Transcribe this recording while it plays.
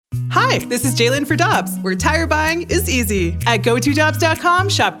Hi, this is Jalen for Dobbs, where tire buying is easy. At GoToDobbs.com,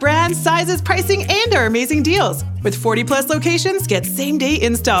 shop brands, sizes, pricing, and our amazing deals. With 40-plus locations, get same-day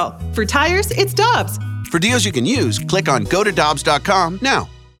install. For tires, it's Dobbs. For deals you can use, click on GoToDobbs.com now.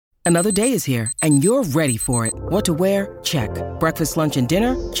 Another day is here, and you're ready for it. What to wear? Check. Breakfast, lunch, and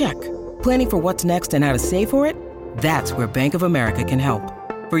dinner? Check. Planning for what's next and how to save for it? That's where Bank of America can help.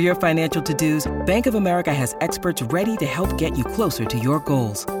 For your financial to-dos, Bank of America has experts ready to help get you closer to your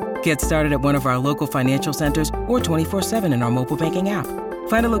goals. Get started at one of our local financial centers or 24/7 in our mobile banking app.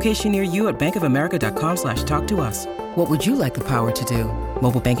 Find a location near you at bankofamerica.com/talktous. What would you like the power to do?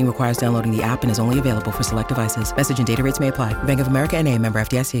 Mobile banking requires downloading the app and is only available for select devices. Message and data rates may apply. Bank of America N.A., member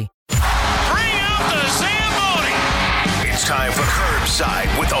FDIC. Bring out the Zamboni! It's time for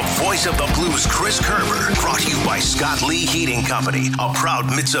Curbside with the voice of the Blues, Chris Kerber. Brought to you by Scott Lee Heating Company, a proud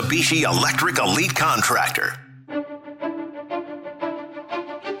Mitsubishi Electric Elite contractor.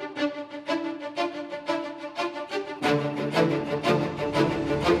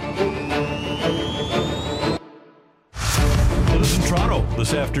 Toronto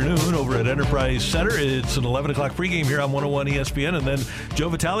this afternoon over at Enterprise Center. It's an 11 o'clock pregame here on 101 ESPN, and then Joe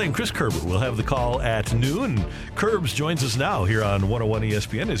Vitale and Chris Kerber will have the call at noon. Kerbs joins us now here on 101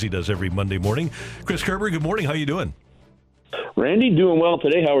 ESPN, as he does every Monday morning. Chris Kerber, good morning. How you doing? Randy, doing well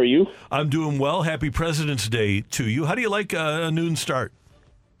today. How are you? I'm doing well. Happy President's Day to you. How do you like a noon start?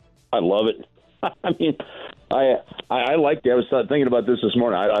 I love it. I mean, I like it. I was thinking about this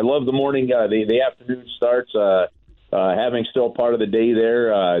morning. I love the morning, the afternoon starts. Having still part of the day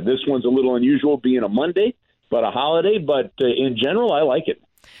there. This one's a little unusual being a Monday, but a holiday. But in general, I like it.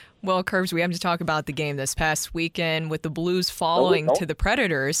 Well, Curbs, we have to talk about the game this past weekend with the Blues falling to the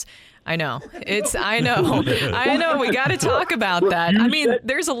Predators. I know. I know. We got to talk about that. I mean,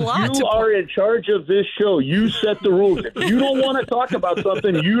 there's a lot You are in charge of this show. You set the rules. If you don't want to talk about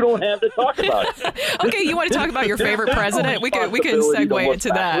something, you don't have to talk about it. Okay, you want to talk about your favorite president? We can segue into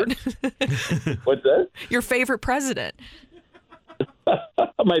that. What's that? Your favorite president.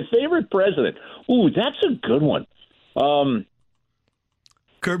 My favorite president. Ooh, that's a good one.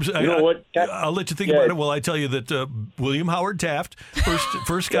 Curbs, you know what? I'll let you think about it while I tell you that William Howard Taft,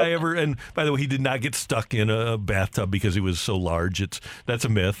 first guy ever, and by the way, he did not get stuck in a bathtub because he was so large. That's a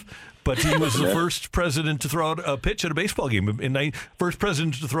myth. But he was the first president to throw out a pitch at a baseball game. First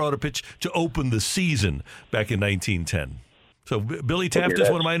president to throw out a pitch to open the season back in 1910. So Billy Taft is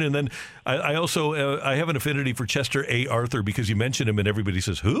one of mine, and then I also I have an affinity for Chester A. Arthur because you mention him and everybody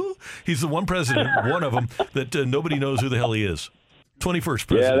says, who? He's the one president, one of them, that nobody knows who the hell he is. 21st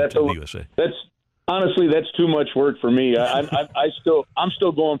president of the USA. That's too much work for me. I'm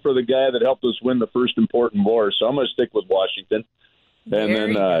still going for the guy that helped us win the first important war, so I'm going to stick with Washington. And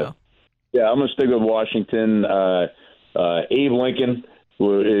then I'm going to stick with Washington. Abe Lincoln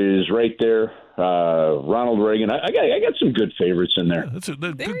is right there. Ronald Reagan. I got some good favorites in there. Yeah, that's a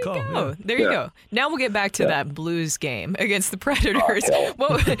good call. Yeah. There you go. Now we'll get back to that Blues game against the Predators.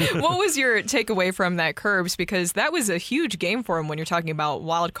 What was your takeaway from that, Curbs? Because that was a huge game for him when you're talking about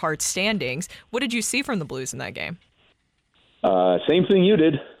wild card standings. What did you see from the Blues in that game? Same thing you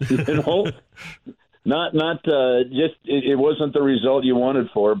did. Not just it wasn't the result you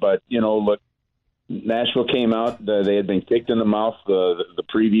wanted for, but look, Nashville came out. They had been kicked in the mouth the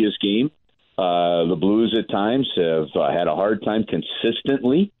previous game. The Blues at times have had a hard time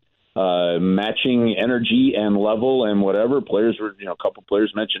consistently matching energy and level and whatever. Players were, a couple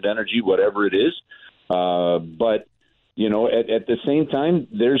players mentioned energy, whatever it is. But, at the same time,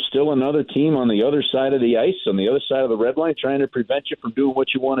 there's still another team on the other side of the ice, on the other side of the red line, trying to prevent you from doing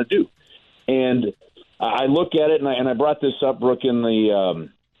what you want to do. And I look at it, and I brought this up, Brooke, in the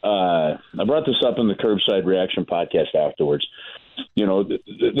the Curbside Reaction podcast afterwards. You're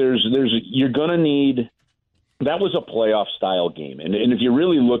going to need – that was a playoff style game. And if you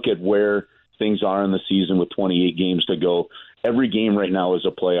really look at where things are in the season with 28 games to go, every game right now is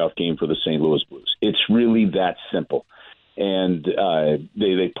a playoff game for the St. Louis Blues. It's really that simple. And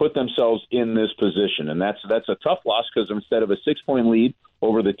they put themselves in this position. And that's a tough loss because instead of a 6-point lead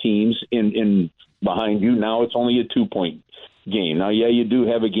over the teams in behind you, now it's only a 2-point game. Now, you do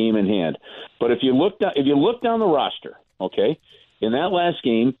have a game in hand. But if you look down the roster, okay – in that last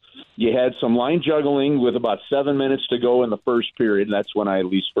game, you had some line juggling with about 7 minutes to go in the first period, and that's when I at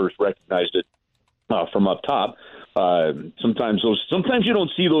least first recognized it from up top. Sometimes you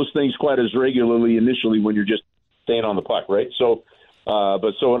don't see those things quite as regularly initially when you're just staying on the puck, right? So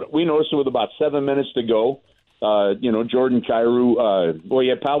we noticed it with about 7 minutes to go. Jordan Kyrou, you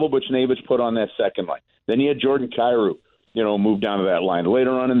had Pavel Buchnevich put on that second line. Then you had Jordan Kyrou, move down to that line.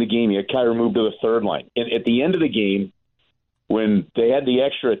 Later on in the game, you had Kyrou move to the third line. And at the end of the game, when they had the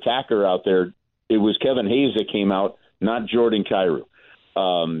extra attacker out there, it was Kevin Hayes that came out, not Jordan Kyrou.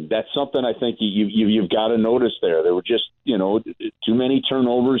 That's something I think you've got to notice there. There were just, too many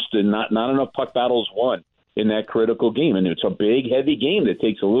turnovers, to not enough puck battles won in that critical game. And it's a big, heavy game that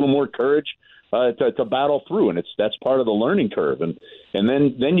takes a little more courage to battle through. And that's part of the learning curve. And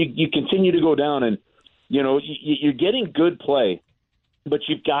then you continue to go down and, you're getting good play, but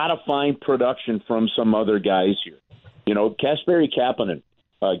you've got to find production from some other guys here. Kasperi Kapanen,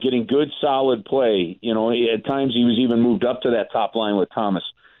 getting good, solid play. At times he was even moved up to that top line with Thomas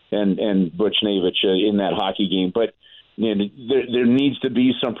and Buchnevich in that hockey game. But there needs to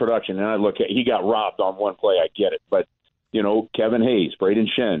be some production. And I look at, he got robbed on one play. I get it. But, Kevin Hayes, Braden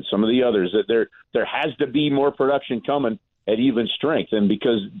Shen, some of the others, that there has to be more production coming at even strength. And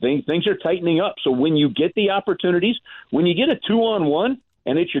because things are tightening up. So when you get the opportunities, when you get a 2-on-1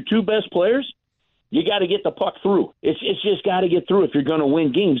 and it's your two best players, you got to get the puck through. It's just got to get through if you're going to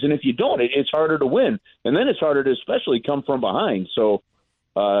win games. And if you don't, it's harder to win. And then it's harder to especially come from behind. So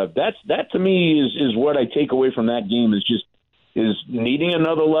that to me is what I take away from that game is needing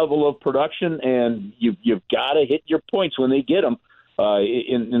another level of production. And you've got to hit your points when they get them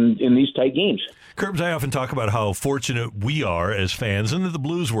in these tight games. Kerbs, I often talk about how fortunate we are as fans, and that the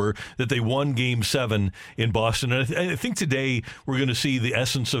Blues were, that they won Game 7 in Boston. And I think today we're going to see the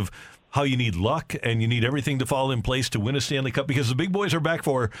essence of how you need luck and you need everything to fall in place to win a Stanley Cup, because the big boys are back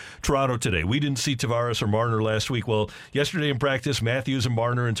for Toronto today. We didn't see Tavares or Marner last week. Well, yesterday in practice, Matthews and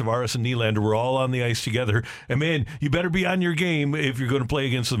Marner and Tavares and Nylander were all on the ice together. And, man, you better be on your game if you're going to play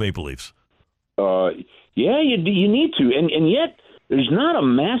against the Maple Leafs. Yeah, you need to. And yet there's not a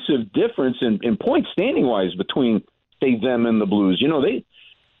massive difference in point standing-wise between, say, them and the Blues.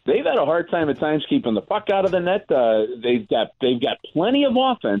 They've had a hard time at times keeping the puck out of the net. They've got plenty of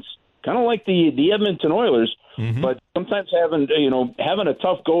offense, kind of like the Edmonton Oilers, but sometimes having a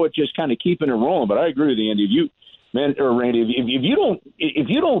tough go at just kind of keeping it rolling. But I agree with you, Andy. Randy, if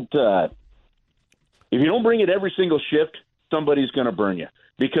you don't bring it every single shift, somebody's going to burn you,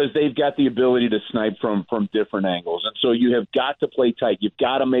 because they've got the ability to snipe from different angles. And so you have got to play tight. You've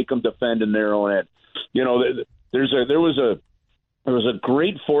got to make them defend in their own end. There was a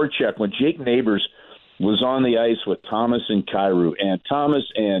great forecheck when Jake Neighbors was on the ice with Thomas and Kyrou, and Thomas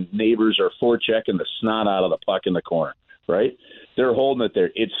and Neighbors are forechecking the snot out of the puck in the corner, right? They're holding it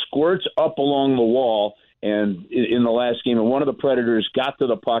there. It squirts up along the wall, and in the last game, and one of the Predators got to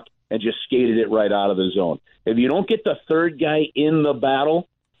the puck and just skated it right out of the zone. If you don't get the third guy in the battle,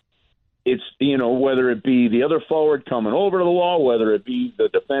 it's, whether it be the other forward coming over to the wall, whether it be the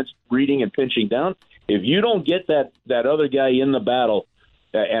defense reading and pinching down, if you don't get that other guy in the battle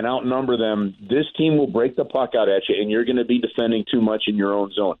and outnumber them, this team will break the puck out at you, and you're going to be defending too much in your own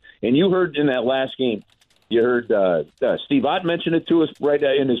zone. And you heard in that last game, you heard Steve Ott mention it to us right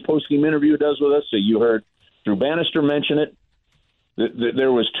in his post-game interview he does with us, so you heard Drew Bannister mention it.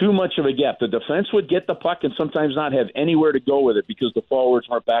 There was too much of a gap. The defense would get the puck and sometimes not have anywhere to go with it because the forwards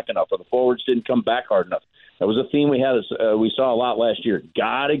weren't back enough, or the forwards didn't come back hard enough. That was a theme we saw a lot last year.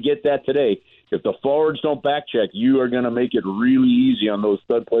 Got to get that today. If the forwards don't back check, you are going to make it really easy on those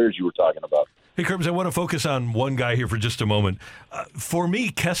stud players you were talking about. Hey, Kerbs, I want to focus on one guy here for just a moment. For me,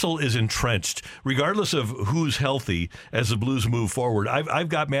 Kessel is entrenched, regardless of who's healthy as the Blues move forward. I've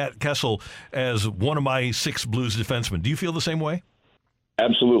got Matt Kessel as one of my 6 Blues defensemen. Do you feel the same way?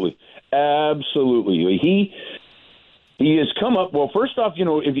 Absolutely. He has come up. Well, first off,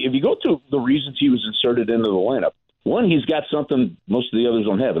 if you go to the reasons he was inserted into the lineup, one, he's got something most of the others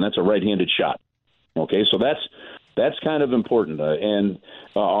don't have, and that's a right-handed shot. Okay, so that's kind of important. In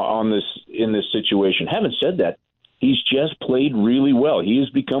this situation. Having said that, he's just played really well. He has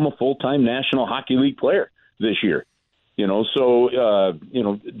become a full-time National Hockey League player this year.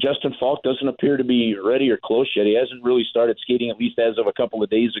 Justin Falk doesn't appear to be ready or close yet. He hasn't really started skating, at least as of a couple of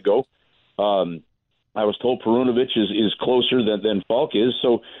days ago. I was told Perunovic is closer than Falk is.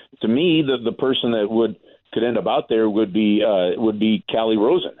 So to me, the person that could end up out there would be Calle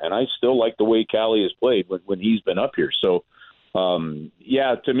Rosen, and I still like the way Calle has played when he's been up here. So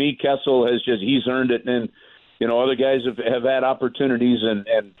to me, Kessel he's earned it, and other guys have had opportunities,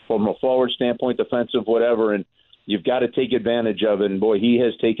 and from a forward standpoint, defensive, whatever, and you've got to take advantage of it. And boy, he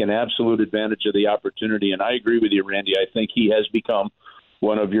has taken absolute advantage of the opportunity. And I agree with you, Randy. I think he has become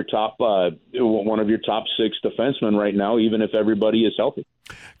one of your top 6 defensemen right now, even if everybody is healthy.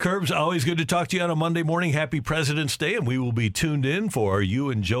 Kerbs, always good to talk to you on a Monday morning. Happy President's Day, and we will be tuned in for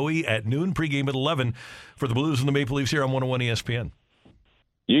you and Joey at noon, pregame at 11 for the Blues and the Maple Leafs here on 101 ESPN.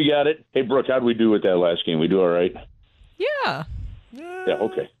 You got it. Hey, Brooke, how'd we do with that last game? We do all right? Yeah. Yeah,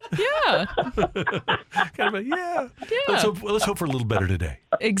 okay. Yeah. Kind of a, yeah. Yeah. Let's hope for a little better today.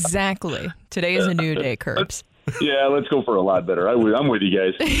 Exactly. Today is a new day, Curbs. Yeah, let's go for a lot better. I'm with you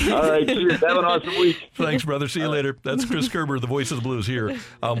guys. All right, cheers. Have an awesome week. Thanks, brother. See you later. That's Chris Kerber, the voice of the Blues here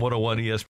on 101 ESPN.